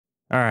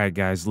All right,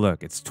 guys,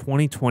 look, it's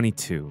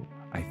 2022.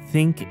 I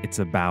think it's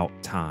about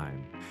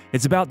time.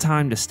 It's about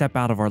time to step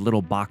out of our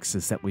little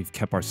boxes that we've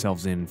kept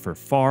ourselves in for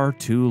far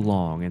too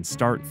long and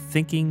start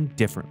thinking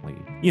differently.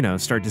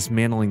 Start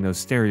dismantling those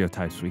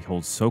stereotypes we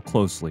hold so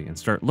closely and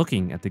start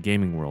looking at the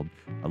gaming world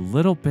a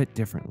little bit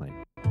differently.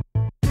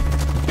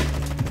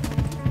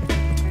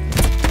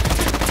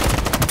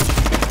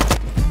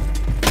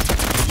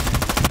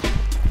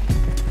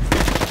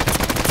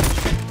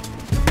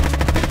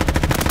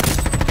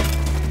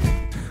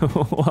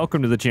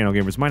 Welcome to the channel,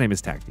 gamers. My name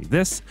is Tacti.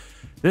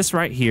 This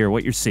right here,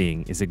 what you're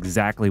seeing, is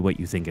exactly what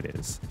you think it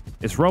is.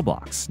 It's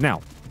Roblox.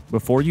 Now,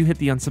 before you hit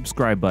the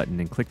unsubscribe button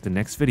and click the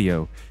next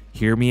video,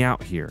 hear me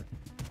out here.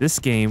 This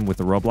game with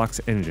the Roblox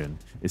engine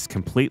is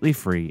completely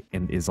free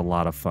and is a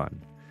lot of fun.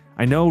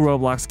 I know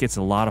Roblox gets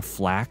a lot of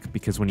flack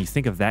because when you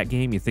think of that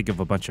game, you think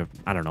of a bunch of,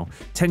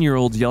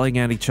 10-year-olds yelling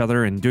at each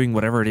other and doing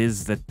whatever it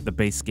is that the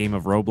base game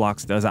of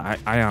Roblox does. I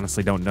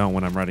honestly don't know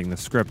when I'm writing the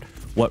script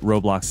what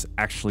Roblox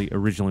actually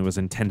originally was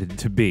intended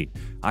to be.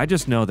 I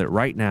just know that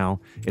right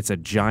now, it's a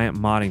giant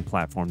modding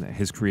platform that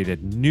has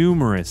created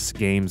numerous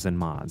games and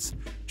mods.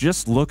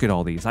 Just look at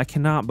all these. I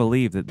cannot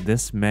believe that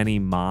this many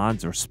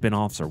mods or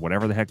spin-offs or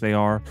whatever the heck they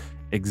are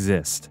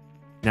exist.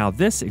 Now,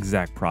 this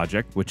exact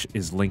project, which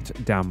is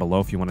linked down below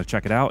if you want to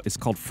check it out, is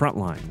called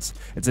Frontlines.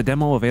 It's a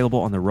demo available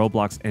on the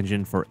Roblox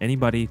engine for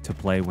anybody to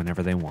play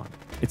whenever they want.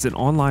 It's an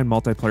online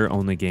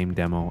multiplayer-only game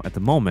demo at the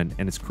moment,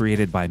 and it's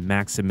created by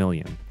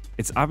Maximilian.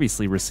 It's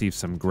obviously received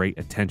some great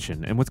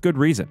attention, and with good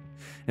reason.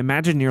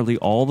 Imagine nearly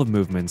all the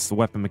movements, the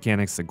weapon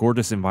mechanics, the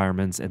gorgeous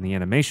environments, and the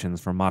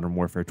animations from Modern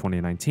Warfare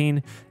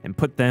 2019, and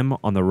put them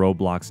on the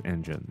Roblox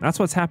engine. That's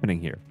what's happening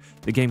here.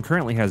 The game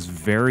currently has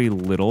very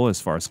little as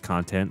far as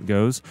content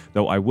goes,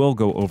 though I will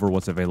go over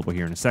what's available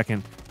here in a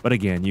second, but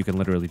again, you can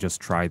literally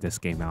just try this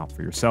game out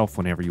for yourself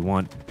whenever you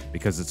want,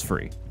 because it's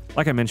free.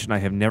 Like I mentioned, I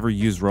have never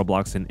used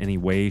Roblox in any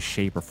way,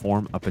 shape, or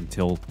form up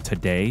until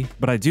today,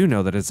 but I do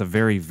know that it's a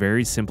very,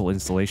 very simple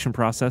installation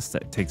process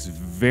that takes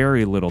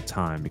very little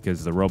time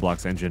because the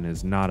Roblox engine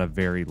is not a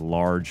very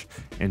large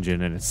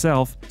engine in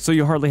itself, so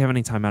you'll hardly have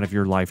any time out of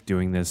your life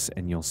doing this,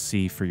 and you'll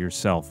see for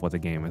yourself what the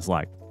game is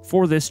like.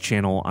 For this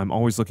channel, I'm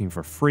always looking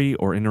for free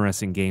or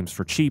interesting games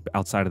for cheap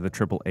outside of the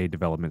AAA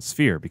development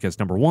sphere because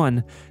number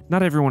one,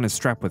 not everyone is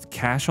strapped with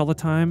cash all the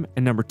time,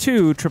 and number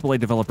two, AAA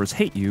developers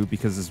hate you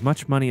because as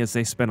much money as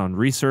they spend on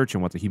research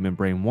and what the human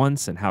brain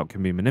wants and how it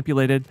can be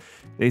manipulated,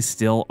 they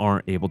still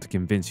aren't able to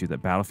convince you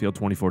that Battlefield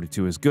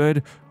 2042 is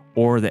good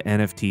or that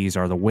NFTs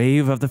are the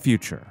wave of the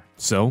future.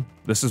 So,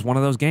 this is one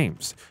of those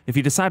games. If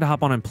you decide to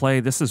hop on and play,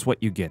 this is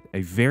what you get.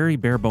 A very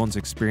bare-bones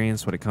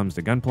experience when it comes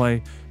to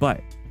gunplay,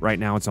 but right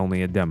now it's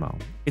only a demo.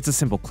 It's a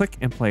simple click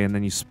and play, and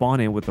then you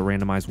spawn in with a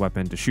randomized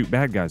weapon to shoot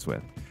bad guys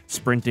with.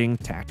 Sprinting,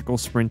 tactical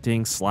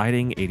sprinting,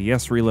 sliding,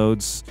 ADS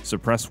reloads,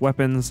 suppressed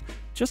weapons,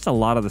 just a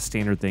lot of the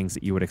standard things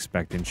that you would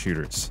expect in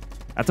shooters.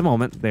 At the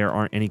moment, there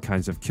aren't any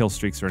kinds of kill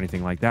streaks or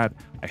anything like that.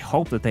 I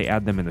hope that they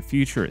add them in the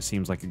future. It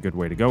seems like a good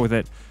way to go with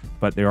it,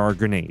 but there are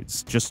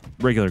grenades, just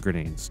regular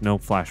grenades, no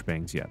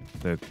flashbangs yet.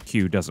 The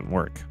Q doesn't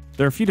work.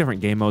 There are a few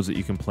different game modes that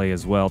you can play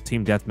as well.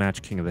 Team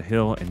Deathmatch, King of the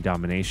Hill, and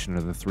Domination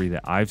are the three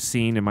that I've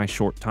seen in my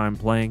short time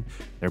playing.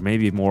 There may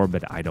be more,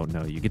 but I don't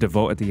know. You get to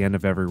vote at the end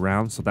of every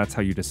round, so that's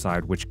how you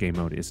decide which game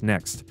mode is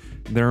next.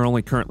 There are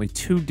only currently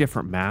two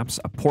different maps,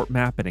 a port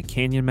map and a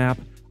canyon map.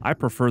 I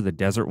prefer the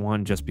desert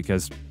one just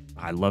because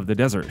I love the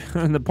desert,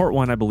 and the port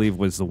one I believe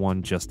was the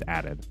one just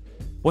added.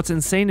 What's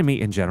insane to me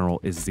in general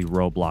is the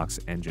Roblox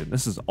engine.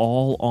 This is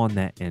all on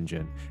that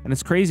engine, and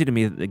it's crazy to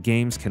me that the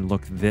games can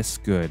look this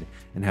good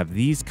and have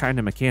these kind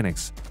of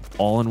mechanics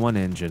all in one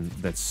engine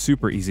that's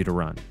super easy to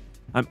run.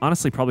 I'm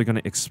honestly probably going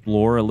to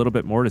explore a little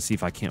bit more to see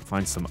if I can't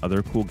find some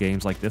other cool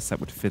games like this that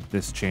would fit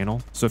this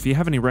channel. So if you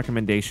have any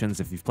recommendations,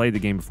 if you've played the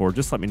game before,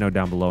 just let me know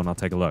down below and I'll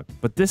take a look.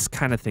 But this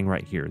kind of thing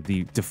right here,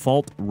 the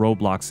default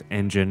Roblox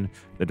engine,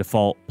 the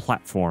default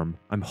platform,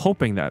 I'm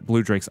hoping that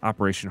Blue Drake's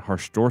Operation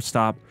Harsh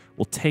Doorstop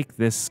will take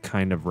this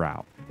kind of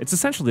route. It's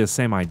essentially the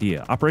same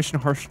idea. Operation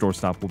Harsh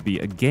Doorstop will be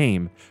a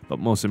game, but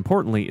most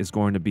importantly is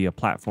going to be a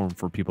platform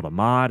for people to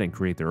mod and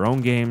create their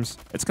own games.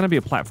 It's going to be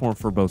a platform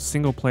for both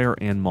single player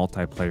and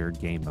multiplayer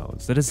game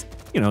modes that is,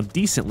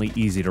 decently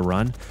easy to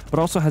run, but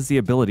also has the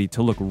ability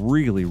to look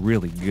really,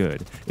 really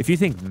good. If you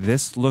think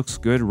this looks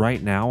good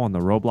right now on the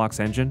Roblox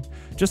engine,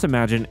 just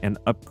imagine an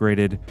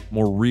upgraded,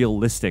 more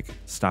realistic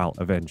style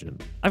of engine.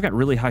 I've got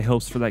really high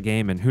hopes for that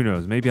game, and who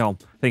knows, maybe I'll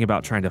think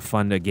about trying to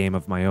fund a game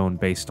of my own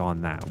based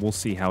on that. We'll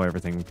see how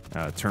everything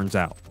turns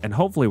out. And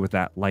hopefully with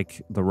that,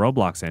 like the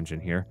Roblox engine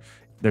here,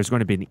 there's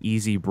going to be an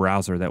easy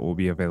browser that will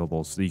be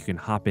available so you can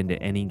hop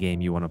into any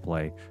game you want to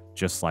play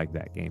just like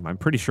that game. I'm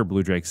pretty sure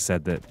Blue Drake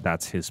said that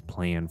that's his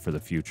plan for the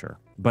future,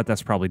 but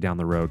that's probably down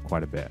the road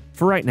quite a bit.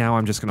 For right now,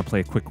 I'm just going to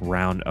play a quick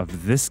round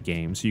of this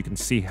game so you can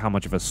see how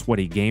much of a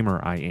sweaty gamer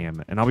I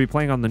am, and I'll be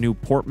playing on the new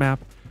port map.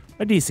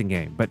 A decent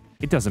game, but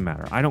it doesn't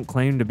matter. I don't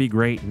claim to be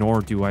great,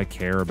 nor do I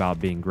care about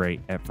being great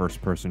at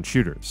first-person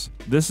shooters.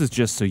 This is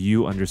just so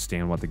you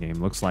understand what the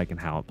game looks like and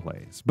how it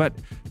plays. But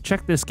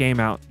check this game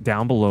out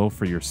down below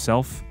for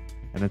yourself.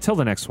 And until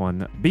the next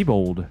one, be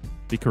bold,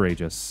 be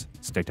courageous,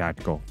 stay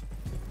tactical.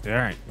 All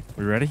right,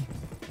 we ready?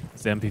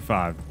 It's the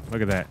MP5.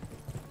 Look at that.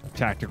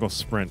 Tactical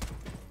sprint.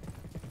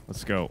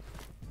 Let's go.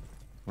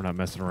 We're not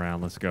messing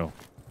around. Let's go.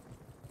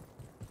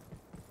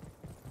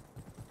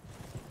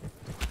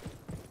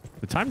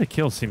 The time to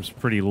kill seems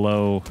pretty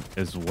low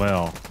as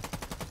well.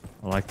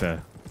 I like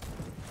the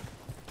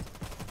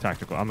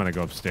tactical. I'm going to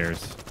go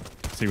upstairs.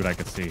 See what I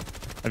can see.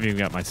 I've even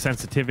got my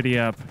sensitivity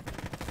up.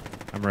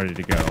 I'm ready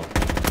to go.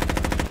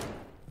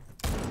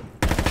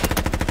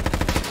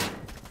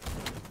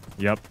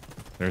 Yep.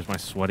 There's my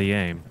sweaty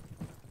aim.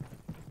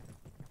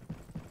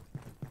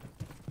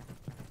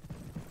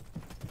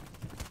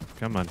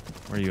 Come on.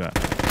 Where are you at?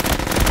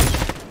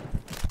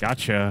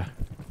 Gotcha.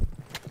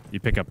 You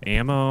pick up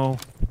ammo.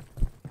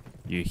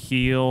 You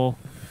heal.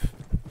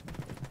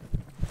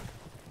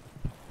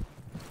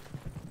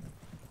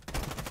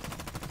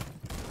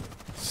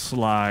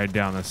 Slide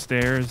down the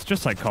stairs,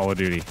 just like Call of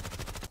Duty.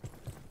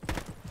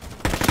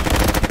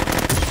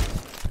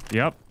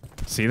 Yep.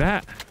 See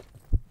that?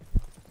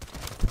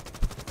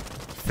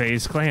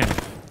 FaZe Clan.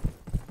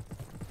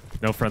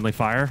 No friendly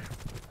fire.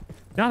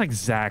 Not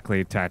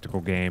exactly a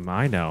tactical game,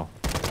 I know.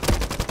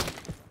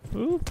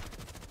 Ooh.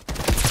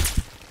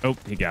 Oh,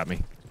 he got me.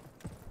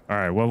 All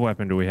right, what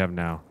weapon do we have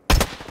now?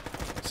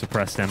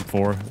 Suppressed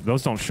M4.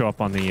 Those don't show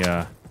up on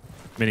the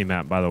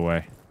mini-map, by the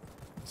way.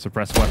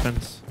 Suppressed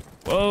weapons.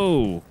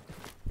 Whoa!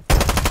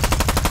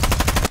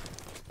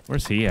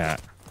 Where's he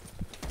at?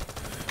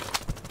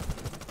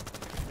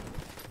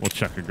 We'll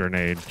chuck a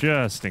grenade,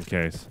 just in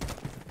case.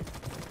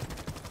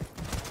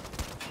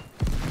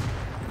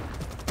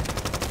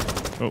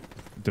 Oh,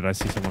 did I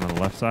see someone on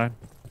the left side?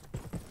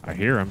 I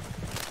hear him.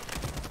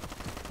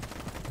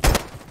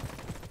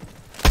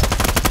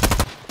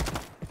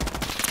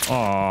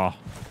 Aw.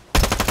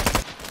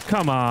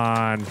 Come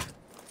on.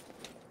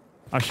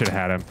 I should have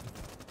had him.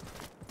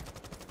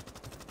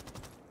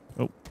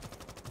 Oh.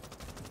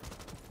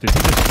 Did he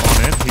just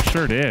spawn in? He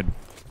sure did.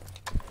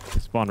 He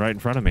spawned right in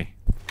front of me.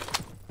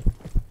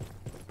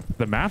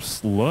 The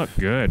maps look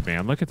good,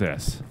 man. Look at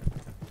this.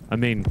 I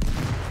mean,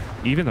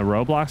 even the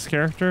Roblox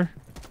character,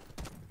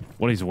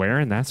 what he's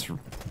wearing, that's...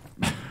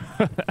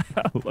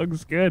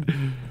 looks good.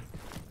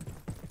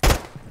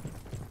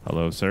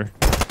 Hello, sir.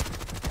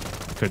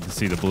 Couldn't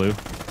see the blue.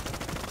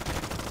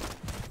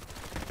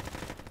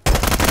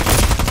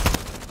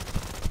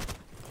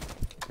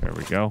 There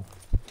we go.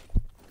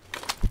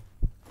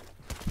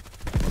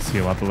 Let's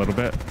heal up a little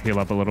bit. Heal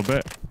up a little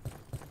bit.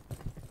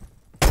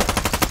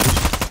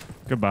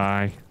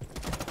 Goodbye.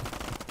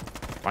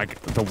 Like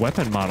the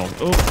weapon model.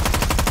 Oh.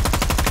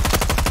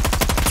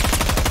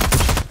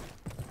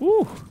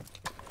 Woo.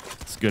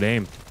 It's good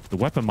aim. The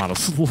weapon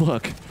models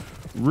look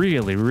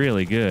really,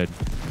 really good.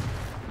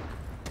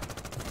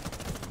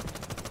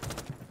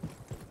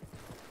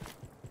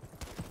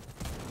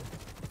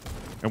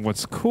 And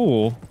what's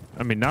cool,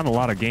 I mean, not a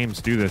lot of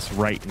games do this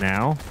right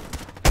now.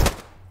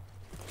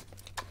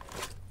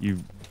 You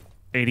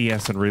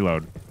ADS and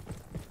reload.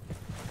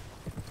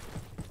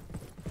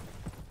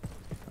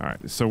 All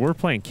right, so we're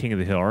playing King of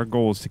the Hill. Our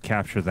goal is to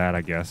capture that,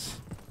 I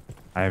guess.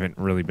 I haven't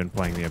really been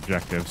playing the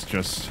objectives,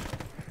 just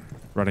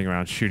running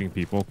around shooting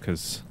people,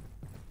 because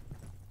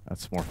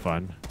that's more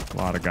fun. A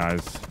lot of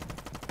guys.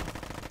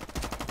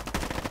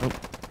 Oh.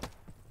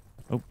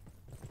 Oh.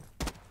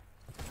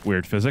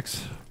 Weird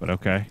physics, but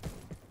okay.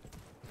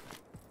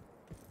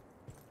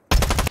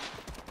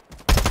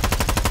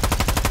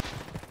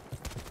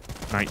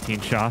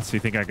 $19 shots. You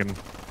think I can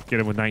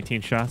get him with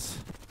 19 shots?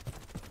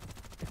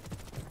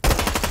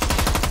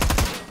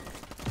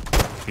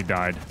 He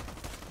died.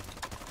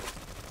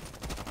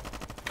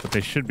 But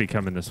they should be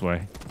coming this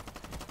way.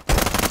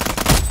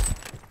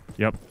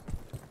 Yep.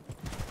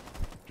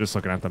 Just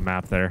looking at the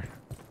map there.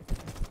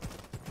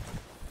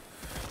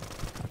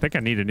 I think I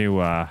need a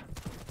new, Oh,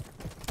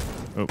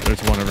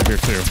 there's one over here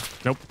too.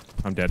 Nope.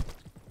 I'm dead.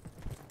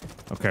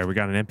 Okay, we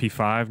got an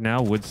MP5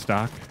 now,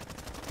 Woodstock.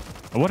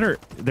 I wonder,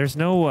 there's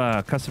no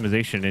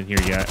customization in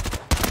here yet.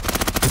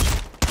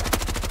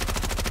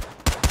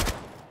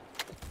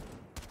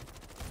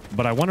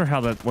 But I wonder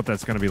how what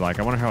that's going to be like.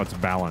 I wonder how it's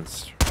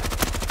balanced.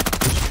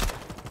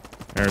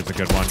 There's a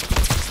good one.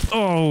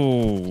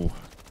 Oh,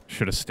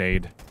 should have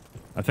stayed.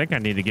 I think I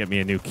need to get me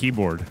a new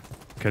keyboard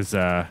because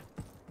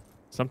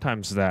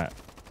sometimes that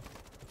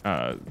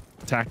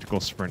tactical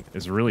sprint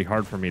is really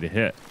hard for me to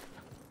hit.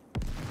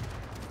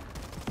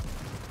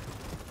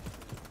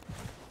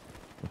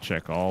 We'll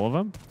check all of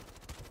them.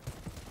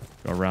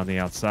 Go around the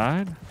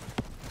outside.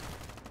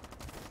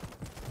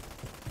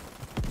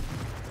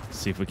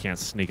 See if we can't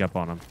sneak up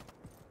on them.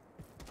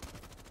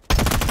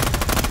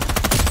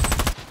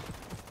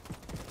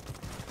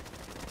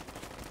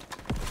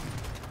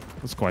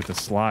 That's quite the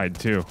slide,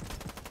 too.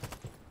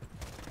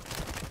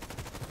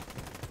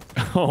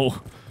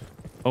 Oh.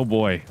 Oh,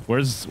 boy.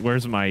 Where's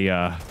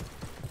my,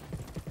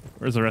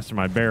 where's the rest of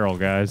my barrel,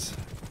 guys?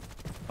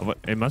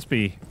 It must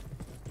be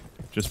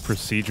just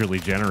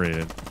procedurally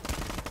generated.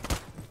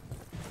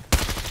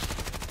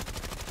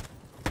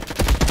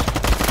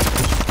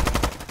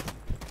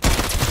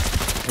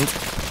 Oop.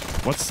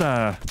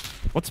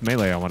 What's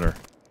melee, I wonder?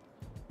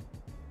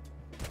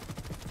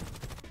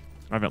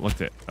 I haven't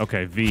looked at.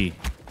 Okay, V.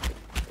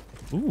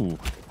 Ooh.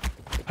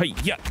 Hey,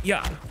 yeah,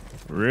 yeah.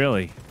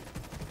 Really?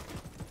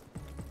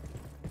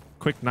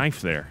 Quick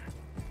knife there.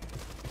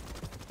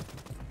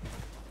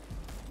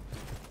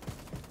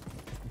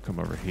 Come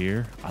over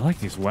here. I like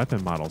these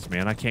weapon models,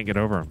 man. I can't get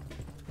over them.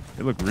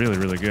 They look really,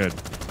 really good.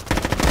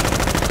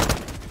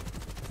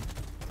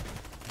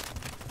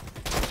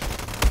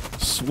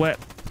 Sweat.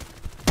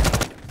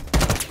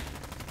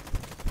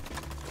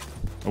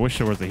 I wish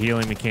there was a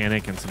healing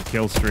mechanic and some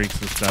kill streaks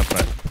and stuff,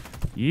 but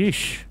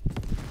yeesh.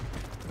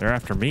 They're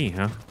after me,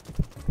 huh?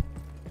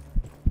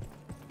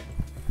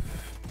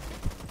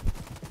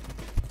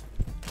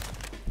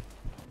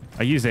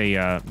 I use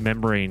a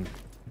membrane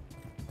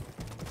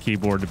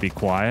keyboard to be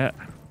quiet.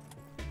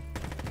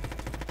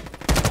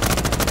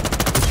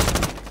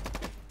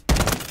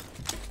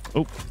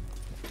 Oh,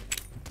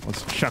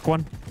 let's chuck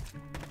one.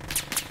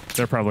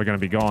 They're probably going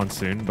to be gone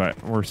soon,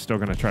 but we're still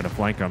going to try to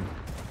flank them.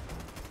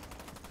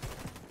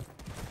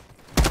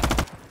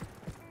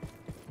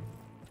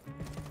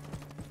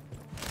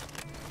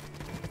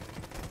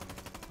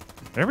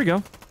 There we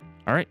go.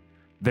 All right.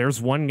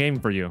 There's one game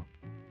for you.